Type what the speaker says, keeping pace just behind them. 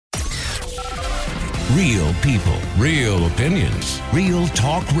Real people, real opinions, real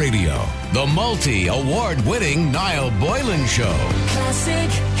talk radio. The multi-award-winning Niall Boylan Show. Classic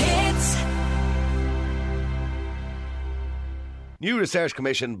hits. New research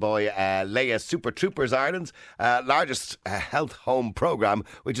commissioned by Leah Super Troopers Ireland's largest health home programme,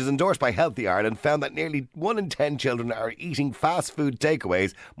 which is endorsed by Healthy Ireland, found that nearly 1 in 10 children are eating fast food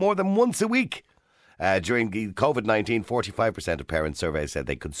takeaways more than once a week. During the COVID-19, 45% of parents surveyed said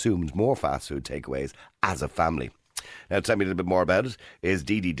they consumed more fast food takeaways as a family. Now, to tell me a little bit more about it is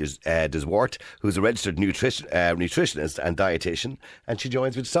Didi deZwarte, who's a registered nutritionist and dietitian, and she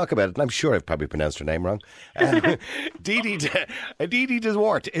joins me to talk about it. And I'm sure I've probably pronounced her name wrong. Didi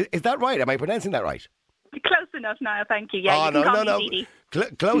deZwarte, is that right? Am I pronouncing that right? Close enough, Niall, thank you. Yeah, you can call me Didi.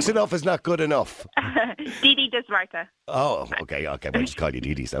 Close enough is not good enough. Didi deZwarte. Oh, okay, we'll just call you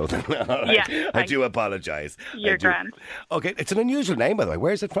Didi, so. Right. Yeah, I do apologise. You're grand. Okay, it's an unusual name, by the way.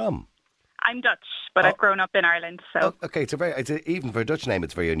 Where's it from? I'm Dutch, but I've grown up in Ireland, so. Oh, okay, even for a Dutch name,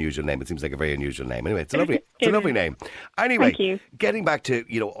 it's a very unusual name. It seems like a very unusual name. Anyway, it's a lovely name. Anyway, Thank you. Getting back to,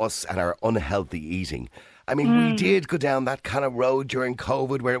 us and our unhealthy eating. I mean, we did go down that kind of road during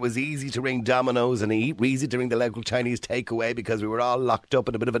COVID where it was easy to ring Domino's and easy to ring the local Chinese takeaway because we were all locked up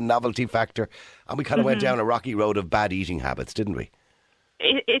in a bit of a novelty factor. And we kind of went down a rocky road of bad eating habits, didn't we?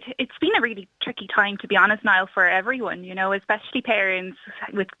 It's been a really tricky time, to be honest, Niall, for everyone, especially parents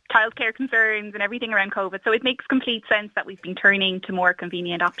with childcare concerns and everything around COVID. So it makes complete sense that we've been turning to more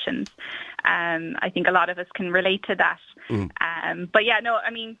convenient options. I think a lot of us can relate to that. But yeah, no,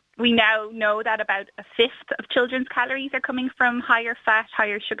 I mean, we now know that about a fifth of children's calories are coming from higher fat,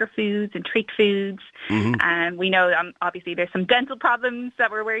 higher sugar foods and treat foods. And we know obviously there's some dental problems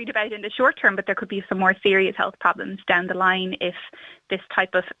that we're worried about in the short term, but there could be some more serious health problems down the line if this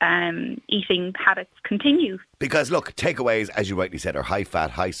type of eating habits continue. Because look, takeaways, as you rightly said, are high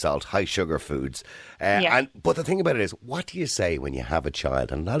fat, high salt, high sugar foods. But the thing about it is, what do you say when you have a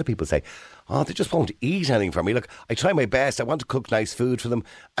child? And a lot of people say, oh, they just won't eat anything from me. Look, I try my best. I want to cook nice food for them.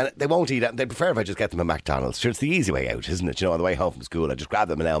 And they won't eat it. They prefer if I just get them a McDonald's. Sure, it's the easy way out, isn't it? On the way home from school, I just grab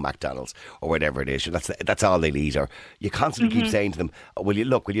them an McDonald's or whatever it is. Sure, that's all they'll eat. Or you constantly keep saying to them, oh, will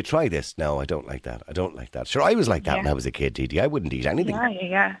you try this? No, I don't like that. I don't like that. Sure, I was like that when I was a kid, Didi. I wouldn't eat anything.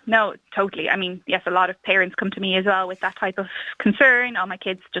 Yeah. No, totally. I mean, yes, a lot of parents come to me as well with that type of concern. Oh, my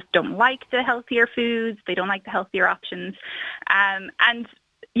kids just don't like the healthier foods. They don't like the healthier options. And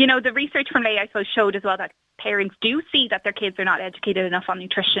the research from Leah, I suppose, showed as well that parents do see that their kids are not educated enough on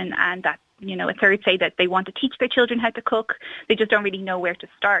nutrition, and that, a third say that they want to teach their children how to cook. They just don't really know where to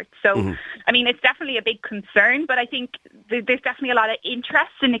start. So, I mean, it's definitely a big concern, but I think there's definitely a lot of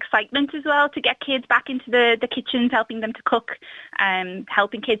interest and excitement as well to get kids back into the kitchens, helping them to cook, and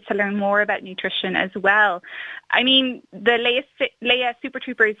helping kids to learn more about nutrition as well. I mean, the Leah Super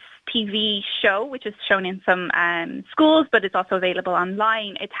Troopers TV show, which is shown in some schools, but it's also available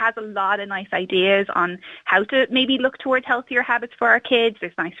online, it has a lot of nice ideas on how to maybe look towards healthier habits for our kids.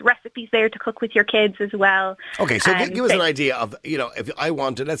 There's nice recipes there to cook with your kids as well. Okay, so give us an idea of, if I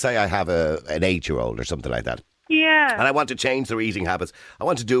want to, let's say I have an 8-year-old or something like that. Yeah. And I want to change their eating habits. I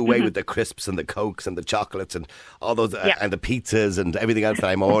want to do away with the crisps and the Cokes and the chocolates and all those, and the pizzas and everything else that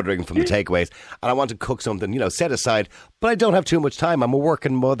I'm ordering from the takeaways. And I want to cook something, set aside. But I don't have too much time. I'm a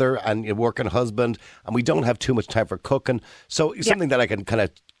working mother and a working husband, and we don't have too much time for cooking. So something that I can kind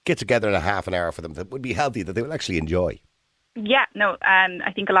of get together in a half an hour for them that would be healthy, that they will actually enjoy. Yeah, no,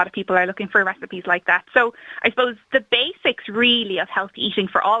 I think a lot of people are looking for recipes like that. So I suppose the basics really of healthy eating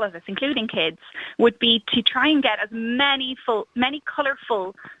for all of us, including kids, would be to try and get as many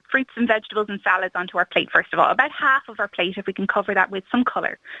colourful fruits and vegetables and salads onto our plate, first of all. About half of our plate, if we can cover that with some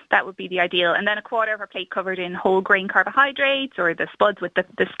colour, that would be the ideal. And then a quarter of our plate covered in whole grain carbohydrates or the spuds with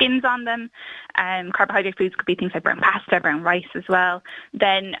the skins on them. Carbohydrate foods could be things like brown pasta, brown rice as well.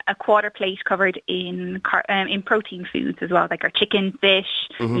 Then a quarter plate covered in protein foods as well, like our chicken, fish,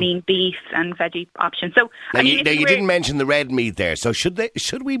 lean beef and veggie options. So you didn't mention the red meat there. So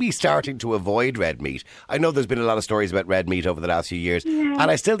should we be starting to avoid red meat? I know there's been a lot of stories about red meat over the last few years,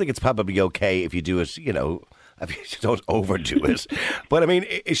 and I still think it's probably okay if you do it, if you don't overdo it. But I mean,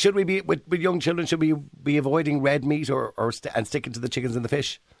 should we be with young children? Should we be avoiding red meat and sticking to the chickens and the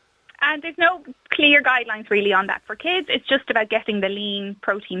fish? And there's no clear guidelines really on that for kids. It's just about getting the lean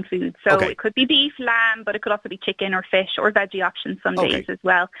protein foods. So it could be beef, lamb, but it could also be chicken or fish or veggie options some days as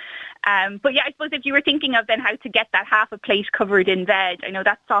well. But yeah, I suppose if you were thinking of then how to get that half a plate covered in veg, I know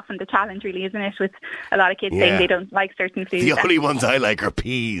that's often the challenge really, isn't it? With a lot of kids saying they don't like certain foods. The only ones I like are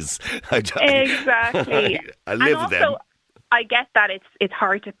peas. Exactly. I live with them. I get that it's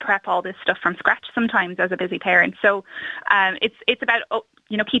hard to prep all this stuff from scratch sometimes as a busy parent. So it's about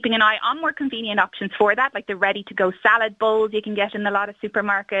keeping an eye on more convenient options for that, like the ready-to-go salad bowls you can get in a lot of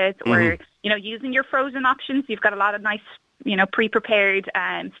supermarkets, or using your frozen options. You've got a lot of nice pre-prepared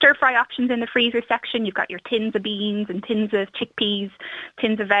stir-fry options in the freezer section. You've got your tins of beans and tins of chickpeas,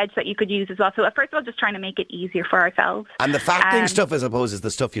 tins of veg that you could use as well. So first of all, just trying to make it easier for ourselves. And the fattening stuff, I suppose, is the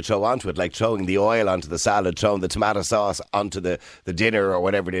stuff you throw onto it, like throwing the oil onto the salad, throwing the tomato sauce onto the dinner or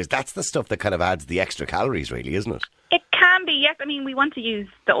whatever it is. That's the stuff that kind of adds the extra calories, really, isn't it? It can be, yes. I mean, we want to use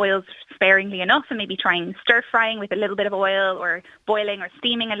the oils sparingly enough, and maybe trying stir-frying with a little bit of oil, or boiling or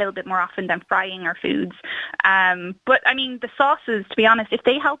steaming a little bit more often than frying our foods. But, I mean, the sauces, to be honest, if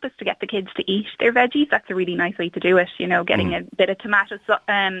they help us to get the kids to eat their veggies, that's a really nice way to do it. Getting a bit of tomato,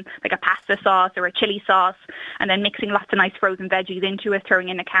 like a pasta sauce or a chili sauce, and then mixing lots of nice frozen veggies into it, throwing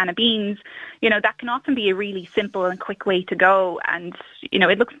in a can of beans. That can often be a really simple and quick way to go. And,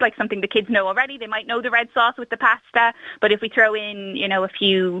 it looks like something the kids know already. They might know the red sauce with the pasta, but if we throw in, a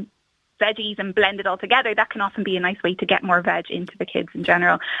few veggies and blend it all together, that can often be a nice way to get more veg into the kids in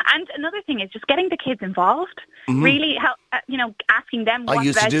general. And another thing is just getting the kids involved. Really help, asking them what I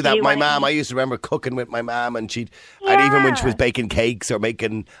used to do that. My mum, I used to remember cooking with my mum, and and even when she was baking cakes or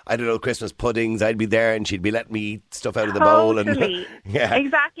making, Christmas puddings, I'd be there and she'd be letting me eat stuff out of the bowl. And yeah,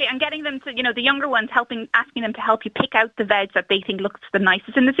 exactly. And getting them to, the younger ones, asking them to help you pick out the veg that they think looks the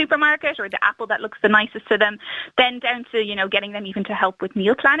nicest in the supermarket, or the apple that looks the nicest to them. Then down to, getting them even to help with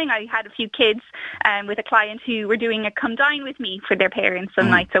meal planning. I had a few kids with a client who were doing a come dine with me for their parents some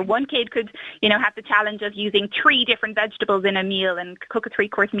night. So one kid could, have the challenge of using 3 different vegetables in a meal and cook a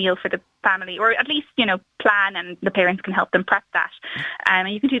 3-course meal for the family, or at least, plan, and the parents can help them prep that. And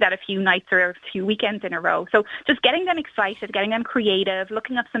you can do that a few nights or a few weekends in a row. So just getting them excited, getting them creative,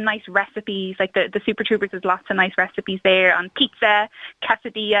 looking up some nice recipes, like the Super Troopers, there's lots of nice recipes there on pizza,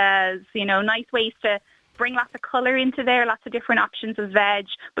 quesadillas, nice ways to bring lots of colour into there, lots of different options of veg,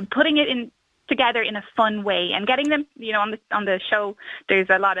 but putting it in together in a fun way, and getting them, on the show, there's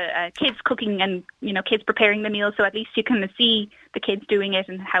a lot of kids cooking and, kids preparing the meal, so at least you can see the kids doing it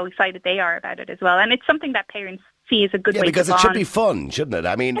and how excited they are about it as well. And it's something that parents see as a good way to bond. Because it should be fun, shouldn't it?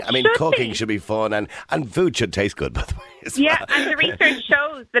 I mean, cooking should be fun, and food should taste good, by the way. Yeah, and the research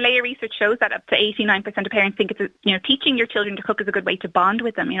shows, the Leia research shows that up to 89% of parents think it's teaching your children to cook is a good way to bond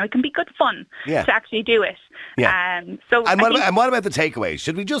with them. It can be good fun to actually do it. Yeah. And what about the takeaways?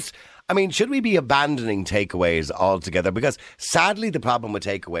 Should we be abandoning takeaways altogether? Because sadly, the problem with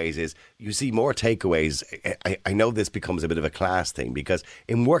takeaways is you see more takeaways. I know this becomes a bit of a class thing, because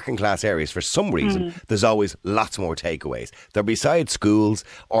in working class areas, for some reason, there's always lots more takeaways. They're beside schools,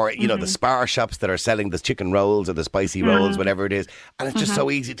 or, the spar shops that are selling the chicken rolls or the spicy rolls, whatever it is. And it's just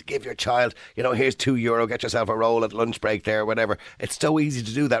so easy to give your child, here's €2, get yourself a roll at lunch break there, whatever. It's so easy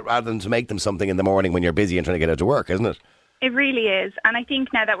to do that rather than to make them something in the morning when you're busy and trying to get out to work, isn't it? It really is. And I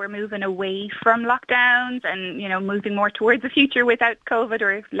think now that we're moving away from lockdowns and, moving more towards the future without COVID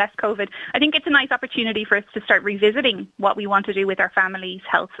or less COVID, I think it's a nice opportunity for us to start revisiting what we want to do with our family's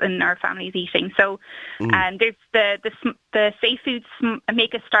health and our family's eating. So there's the Safe Foods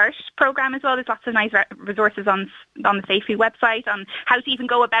Make a Start program as well. There's lots of nice resources on the Safe Food website on how to even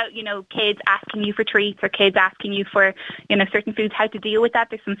go about, kids asking you for treats, or kids asking you for, certain foods, how to deal with that.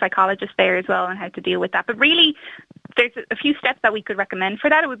 There's some psychologists there as well on how to deal with that. But really, there's a few steps that we could recommend for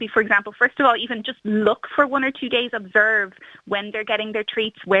that. It would be, for example, first of all, even just look for 1 or 2 days, observe when they're getting their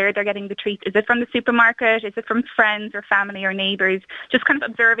treats, where they're getting the treats. Is it from the supermarket? Is it from friends or family or neighbours? Just kind of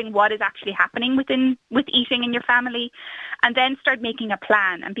observing what is actually happening with eating in your family, and then start making a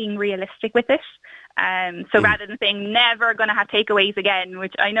plan and being realistic with it. So rather than saying never going to have takeaways again,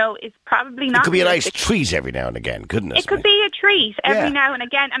 which I know is probably not. It could be a nice treat every now and again, couldn't it? It could be a treat every now and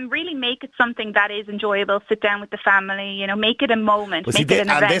again, and really make it something that is enjoyable. Sit down with the family, make it a moment. Well, make it an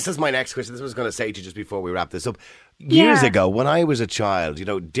event. And this is my next question. This was going to say to you just before we wrap this up. Years ago, when I was a child,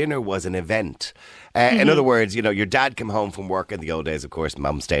 dinner was an event. In other words, your dad came home from work. In the old days, of course,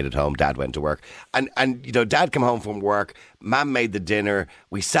 Mum stayed at home, Dad went to work. And Dad came home from work, Mum made the dinner,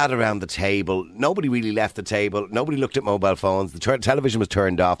 we sat around the table, nobody really left the table, nobody looked at mobile phones, the television was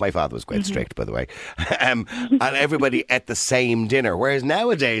turned off. My father was quite strict, by the way. And everybody ate the same dinner. Whereas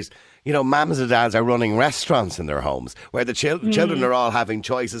nowadays, mums and dads are running restaurants in their homes where the children are all having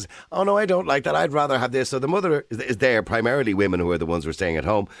choices. Oh, no, I don't like that. I'd rather have this. So the mother is there, primarily women who are the ones who are staying at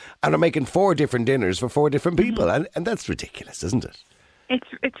home, and are making 4 different dinners for 4 different people. And that's ridiculous, isn't it?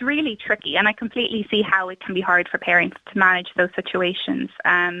 It's really tricky, and I completely see how it can be hard for parents to manage those situations.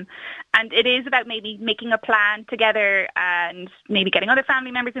 And it is about maybe making a plan together and maybe getting other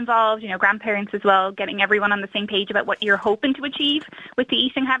family members involved, grandparents as well, getting everyone on the same page about what you're hoping to achieve with the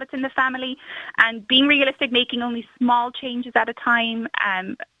eating habits in the family, and being realistic, making only small changes at a time.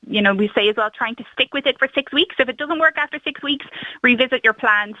 We say as well, trying to stick with it for 6 weeks. If it doesn't work after 6 weeks, revisit your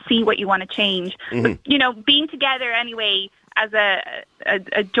plan, see what you want to change. But, being together anyway, as a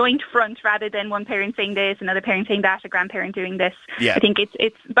joint front rather than one parent saying this, another parent saying that, a grandparent doing this. Yeah. I think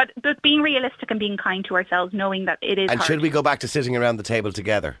but being realistic and being kind to ourselves, knowing that it is And hard. should we go back to sitting around the table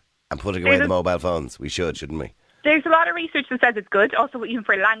together and putting away the mobile phones? We should, shouldn't we? There's a lot of research that says it's good. Also, even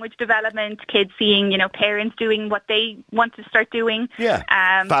for language development, kids seeing, parents doing what they want to start doing. Yeah,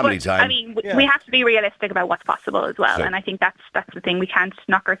 family time. I mean, we have to be realistic about what's possible as well. Sure. And I think that's the thing. We can't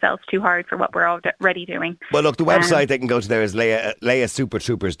knock ourselves too hard for what we're already doing. Well, look, the website they can go to there is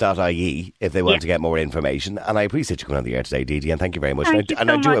leahsupertroopers.ie if they want to get more information. And I appreciate you coming on the air today, Didi, and thank you very much. Thank you so I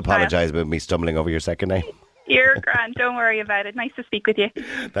do much, apologise about me stumbling over your second name. You're grand. Don't worry about it. Nice to speak with you.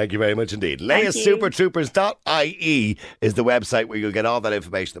 Thank you very much indeed. Thank you. leahsupertroopers.ie is the website where you'll get all that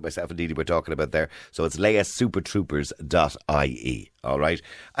information that myself and Didi were talking about there. So it's leahsupertroopers.ie. All right.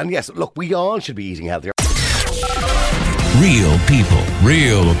 And yes, look, we all should be eating healthier. Real people,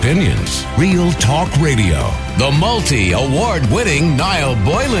 real opinions, real talk radio. The multi-award winning Niall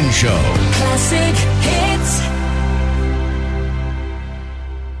Boylan Show. Classic